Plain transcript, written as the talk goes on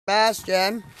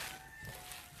Sebastian.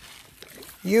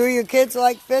 You or your kids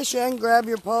like fishing, grab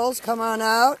your poles, come on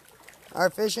out. Our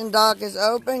fishing dock is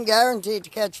open, guaranteed to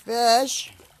catch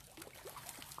fish.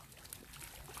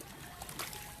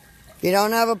 If you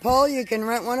don't have a pole, you can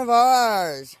rent one of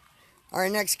ours. Our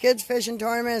next kids fishing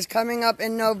tournament is coming up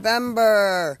in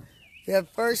November. We have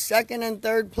first, second, and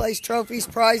third place trophies,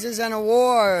 prizes, and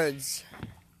awards.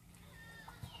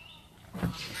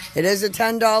 It is a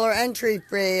 $10 entry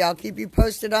fee. I'll keep you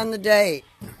posted on the date.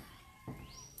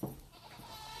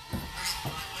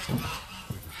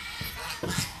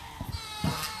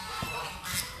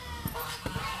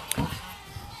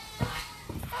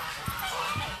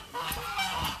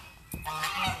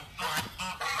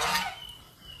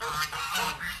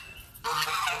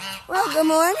 Well, good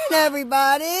morning,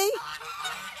 everybody.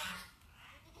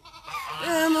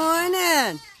 Good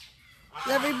morning.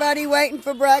 Is everybody waiting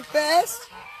for breakfast?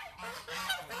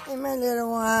 Hey, my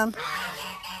little one.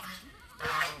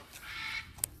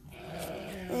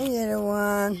 Hey, little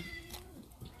one.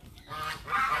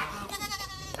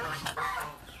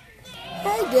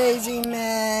 Hey, Daisy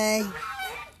May.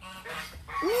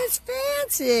 Miss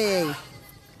Fancy.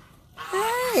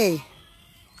 Hey.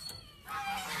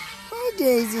 Hey,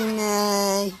 Daisy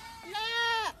May.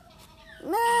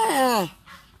 Nah.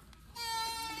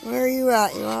 Where are you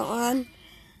at? You want one?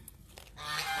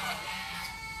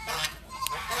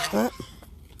 What?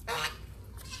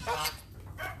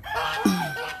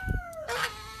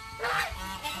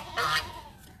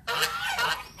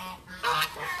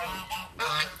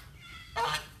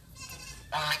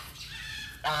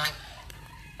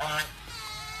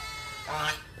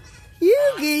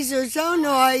 You geese are so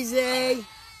noisy.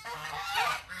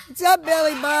 What's up,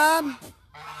 Billy Bob?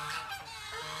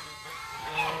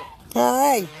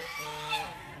 Hi.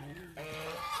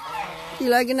 You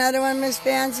like another one, Miss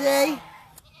Fancy?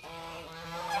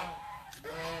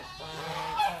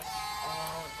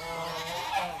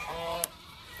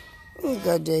 Here you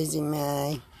go, Daisy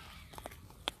May.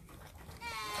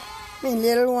 My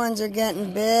little ones are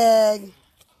getting big.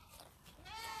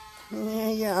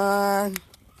 There you are.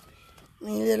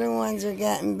 My little ones are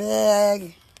getting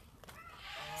big.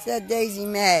 Said Daisy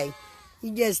May.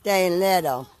 You just staying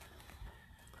little.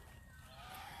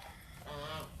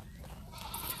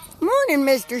 Morning,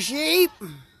 Mr. Sheep.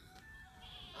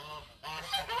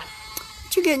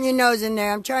 What you getting your nose in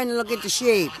there? I'm trying to look at the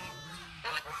sheep.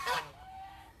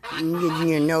 You're getting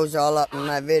your nose all up in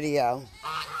my video.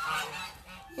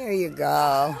 Here you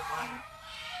go.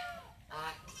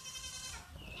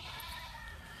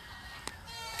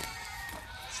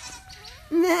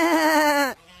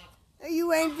 Nah. Are you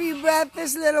waiting for your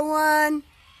breakfast, little one?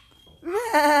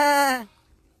 Nah.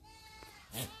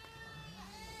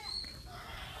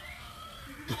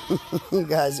 You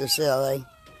guys are silly.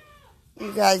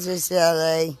 You guys are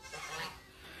silly.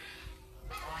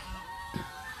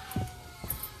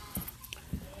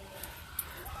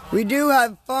 We do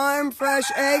have farm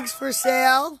fresh eggs for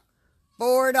sale.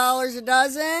 $4 a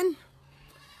dozen.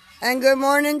 And good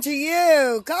morning to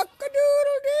you.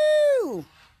 Cock-a-doodle-doo.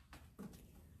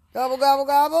 Gobble, gobble,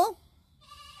 gobble.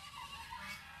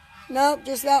 Nope,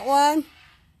 just that one.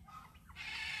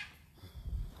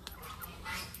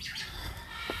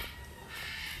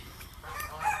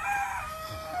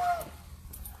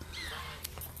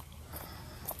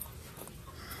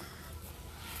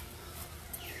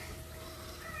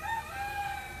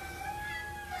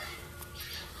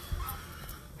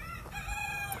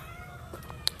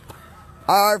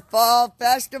 Our fall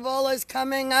festival is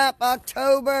coming up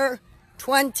October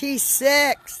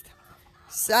 26th.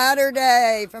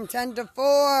 Saturday from 10 to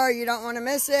 4. You don't want to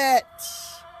miss it.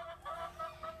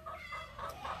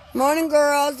 Morning,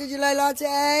 girls. Did you lay lots of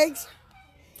eggs?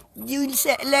 Did you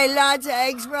lay lots of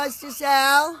eggs for us to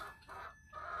sell?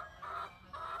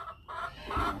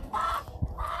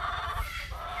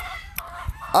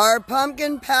 Our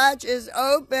pumpkin patch is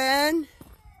open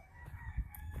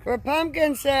for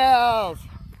pumpkin sales.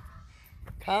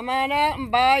 Come on out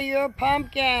and buy your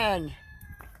pumpkin.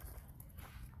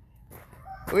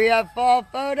 We have fall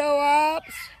photo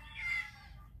ops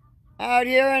out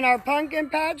here in our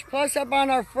pumpkin patch, plus up on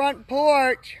our front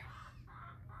porch.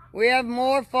 We have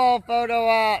more fall photo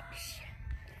ops.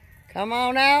 Come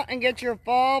on out and get your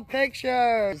fall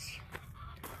pictures.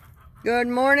 Good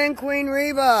morning, Queen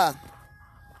Reba.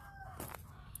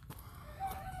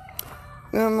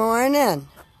 Good morning.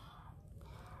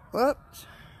 Whoops.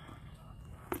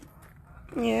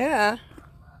 Yeah.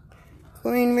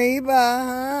 Queen Reba,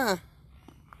 huh?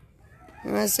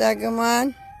 And the second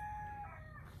one.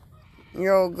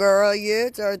 Your old girl, you.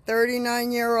 It's our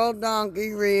 39-year-old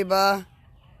donkey, Reba.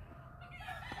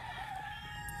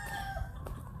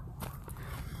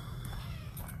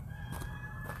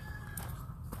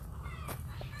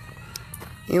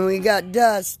 And we got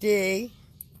Dusty.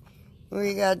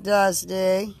 We got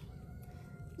Dusty.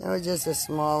 That was just a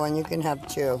small one. You can have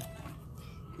two.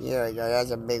 There we go.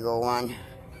 That's a big old one.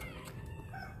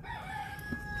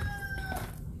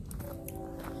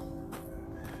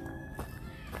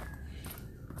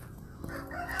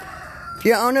 If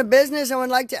you own a business and would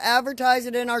like to advertise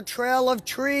it in our trail of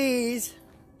trees,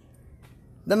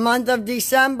 the month of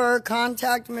December,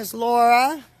 contact Miss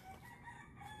Laura.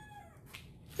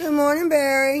 Good morning,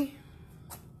 Barry.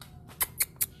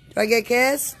 Do I get a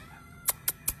kiss?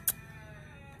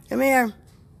 Come here.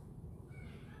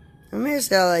 Come here,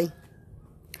 silly.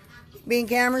 Being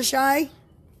camera shy?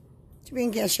 What you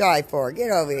being shy for? Get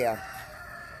over here.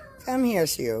 Come here,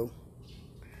 Sue.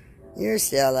 You're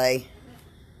silly.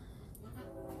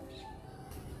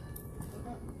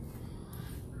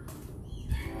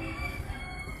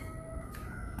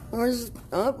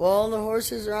 Oh, all the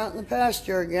horses are out in the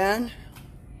pasture again.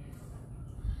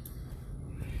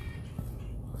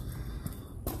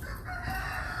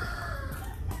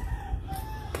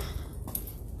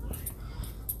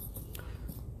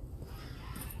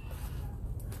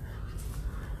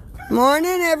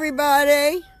 Morning,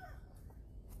 everybody.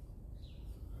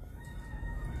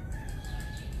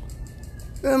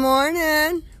 Good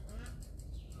morning.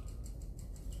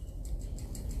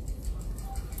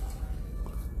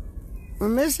 We're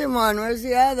missing one. Where's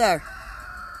the other?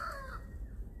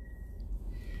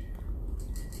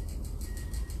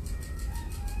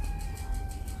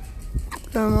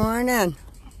 Good morning.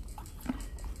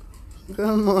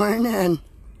 Good morning.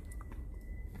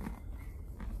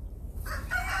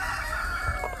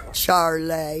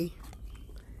 Charlie.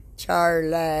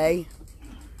 Charlie.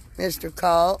 Mr.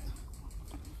 Colt.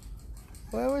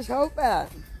 Where was Hope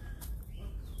at?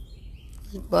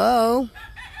 Bo.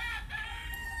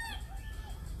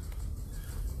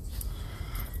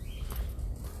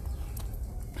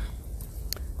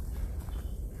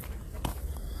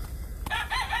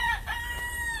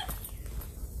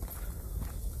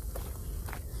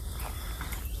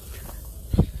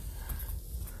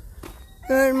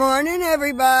 Good morning,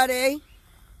 everybody.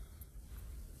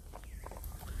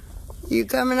 You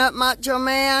coming up, Macho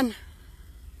Man?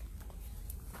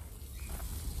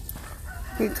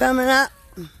 You coming up?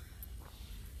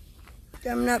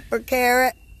 Coming up for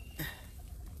Carrot?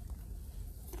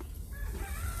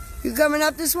 You coming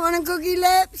up this morning, Cookie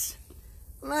Lips?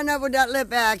 Come on up with that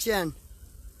lip action.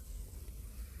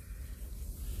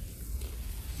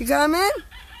 You coming?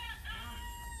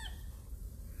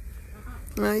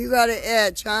 Oh, you got an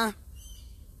itch, huh?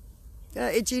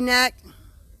 Got an itchy neck?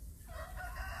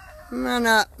 Come on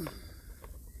up.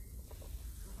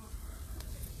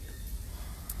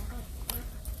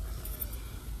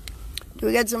 Do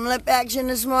we get some lip action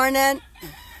this morning?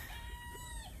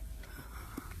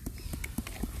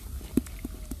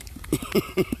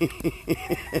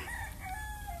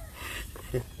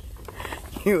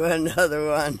 You want another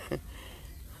one?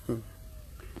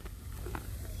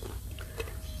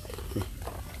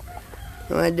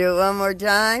 You want to do it one more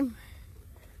time?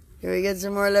 Can we get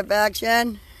some more lip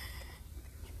action?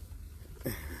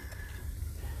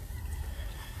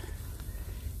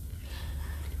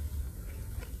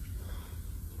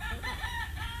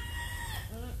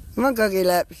 Come on, Cookie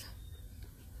Lips.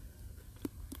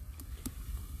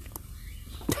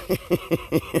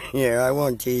 Yeah, I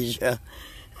won't tease you.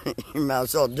 Your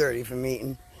mouth's all dirty from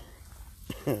eating.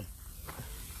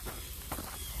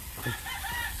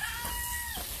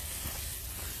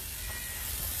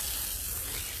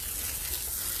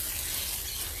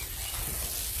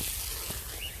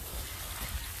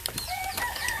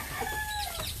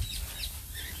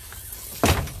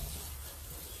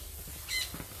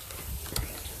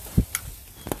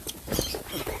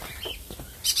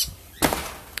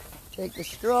 Take a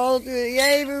stroll through the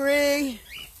aviary.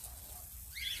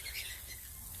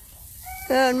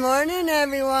 Good morning,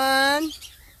 everyone.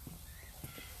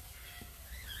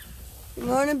 Good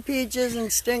morning, Peaches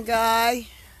and Stink Eye.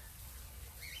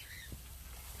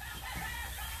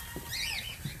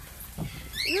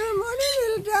 Good morning,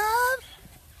 little dove.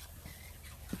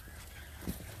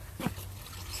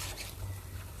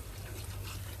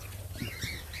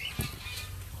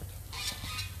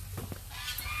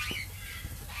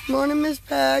 Morning, Miss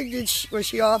Peg. Was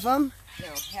she off them? No,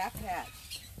 half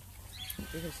hatched.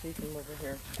 You can see from over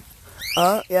here.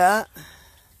 Oh, yeah.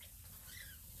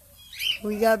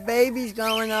 We got babies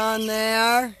going on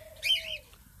there.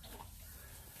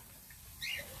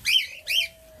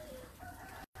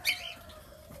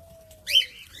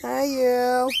 Hi,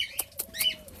 you.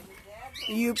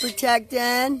 You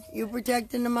protecting? You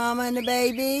protecting the mama and the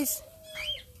babies?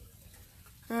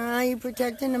 You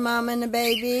protecting the mama and the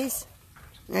babies?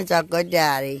 That's a good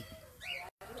daddy.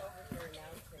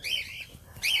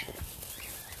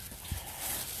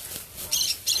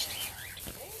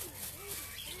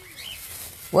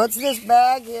 What's this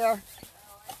bag here?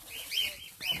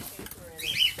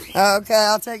 Okay,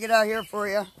 I'll take it out here for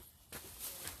you.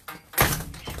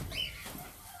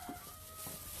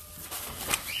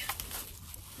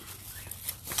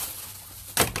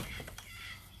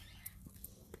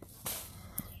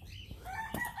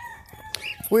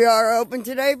 We are open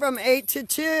today from 8 to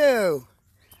 2.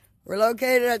 We're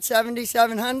located at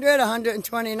 7700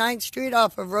 129th Street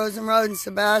off of Rosen Road in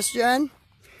Sebastian.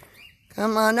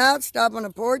 Come on out, stop on the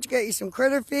porch, get you some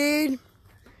critter feed.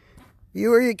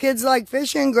 You or your kids like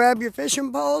fishing, grab your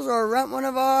fishing poles or rent one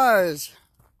of ours.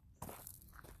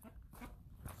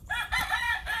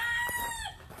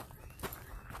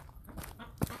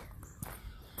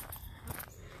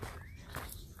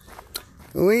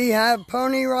 We have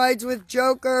pony rides with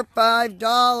Joker,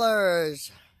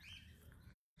 $5.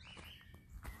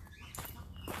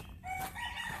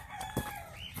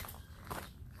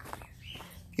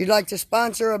 If you'd like to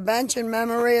sponsor a bench in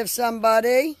memory of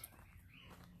somebody,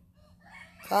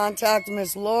 contact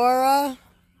Miss Laura.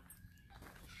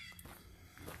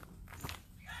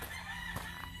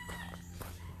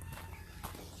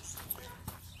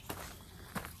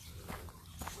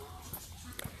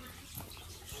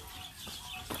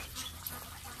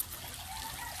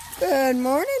 Good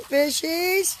morning,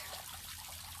 fishies.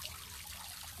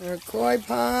 Our koi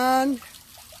pond.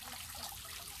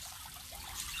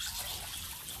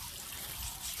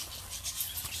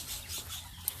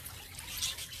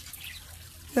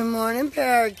 Good morning,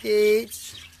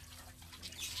 parakeets.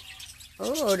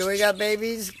 Oh, do we got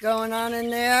babies going on in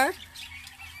there?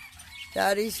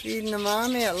 Daddy's feeding the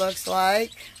mommy, it looks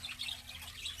like.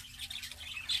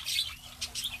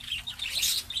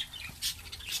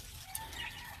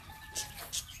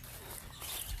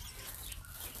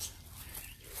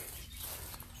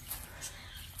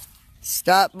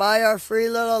 Stop by our free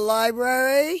little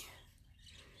library.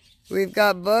 We've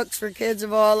got books for kids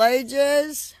of all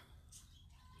ages.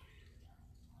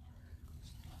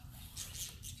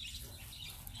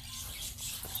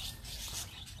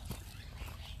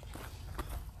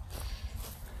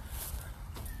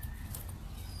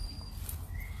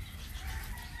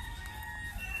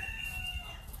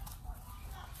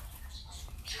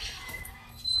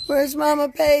 Where's Mama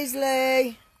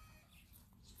Paisley?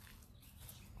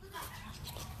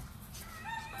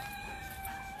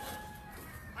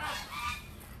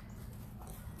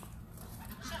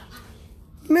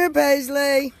 Come here,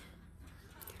 Paisley.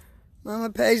 Mama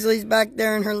Paisley's back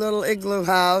there in her little igloo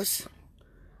house.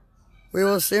 We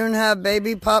will soon have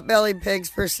baby potbelly pigs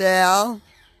for sale.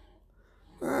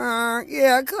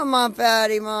 Yeah, come on,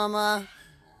 fatty mama.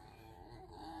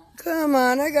 Come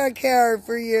on, I got a carrot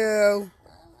for you.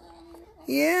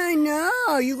 Yeah, I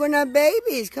know. You're going to have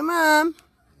babies. Come on.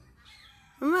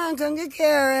 Come on, come get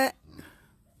carrot.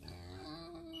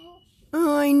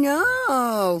 Oh, I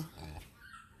know.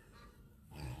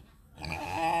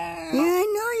 Yeah, I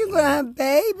know you're going to have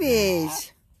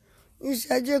babies. You're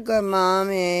such a good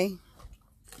mommy.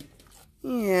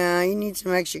 Yeah, you need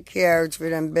some extra carrots for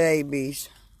them babies.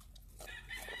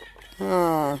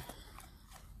 Oh.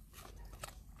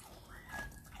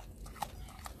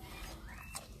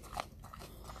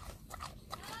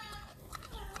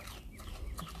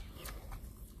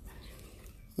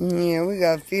 Yeah, we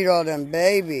gotta feed all them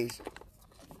babies.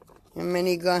 How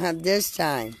many you gonna have this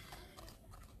time?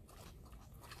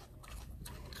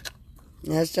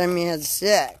 Last time you had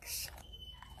 6.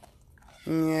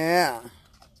 Yeah.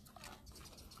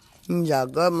 You're a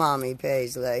good mommy,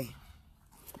 Paisley.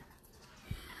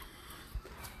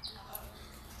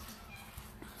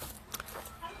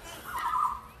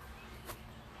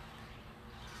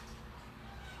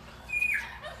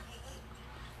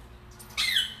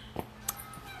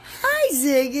 Hi,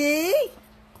 Ziggy.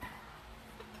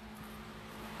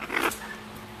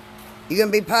 You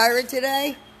gonna be pirate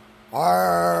today?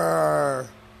 Arrgh.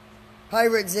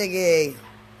 Pirate Ziggy.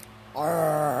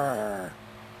 Arrgh.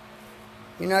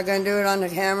 You're not gonna do it on the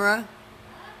camera?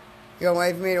 You're gonna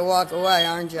wait for me to walk away,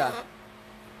 aren't you?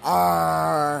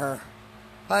 Arrgh.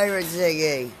 Pirate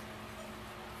Ziggy.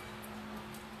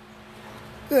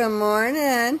 Good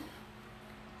morning,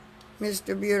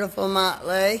 Mr. Beautiful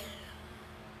Motley.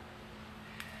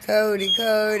 Cody.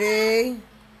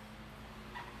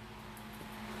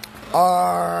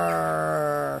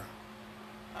 Arrgh.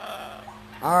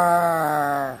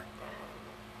 Arrgh.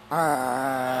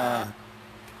 Arrgh.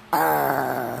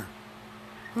 Arrgh.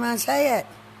 Come on, say it.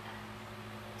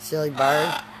 Silly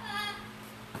bird.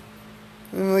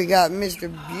 And we got Mr.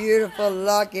 Beautiful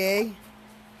Lucky.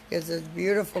 Gives us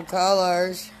beautiful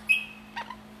colors.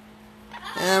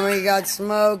 And we got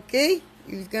Smokey.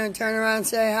 He's going to turn around and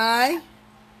say hi.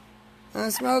 Huh,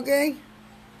 Smokey?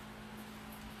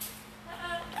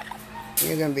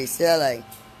 You're going to be silly.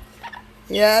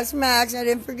 Yes, Max, I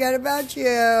didn't forget about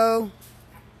you.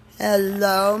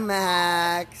 Hello,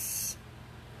 Max.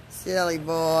 Silly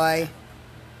boy.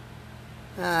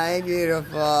 Hi,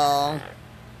 beautiful.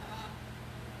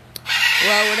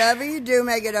 Well, whatever you do,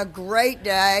 make it a great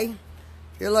day.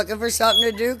 If you're looking for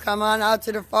something to do, come on out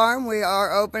to the farm. We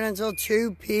are open until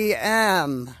 2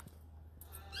 p.m.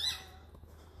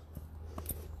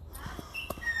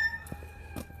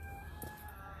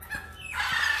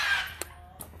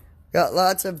 Got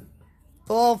lots of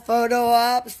fall photo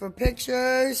ops for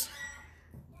pictures.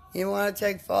 You want to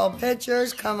take fall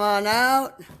pictures, come on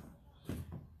out.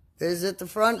 Visit the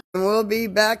front. And we'll be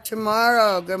back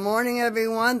tomorrow. Good morning,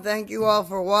 everyone. Thank you all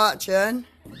for watching.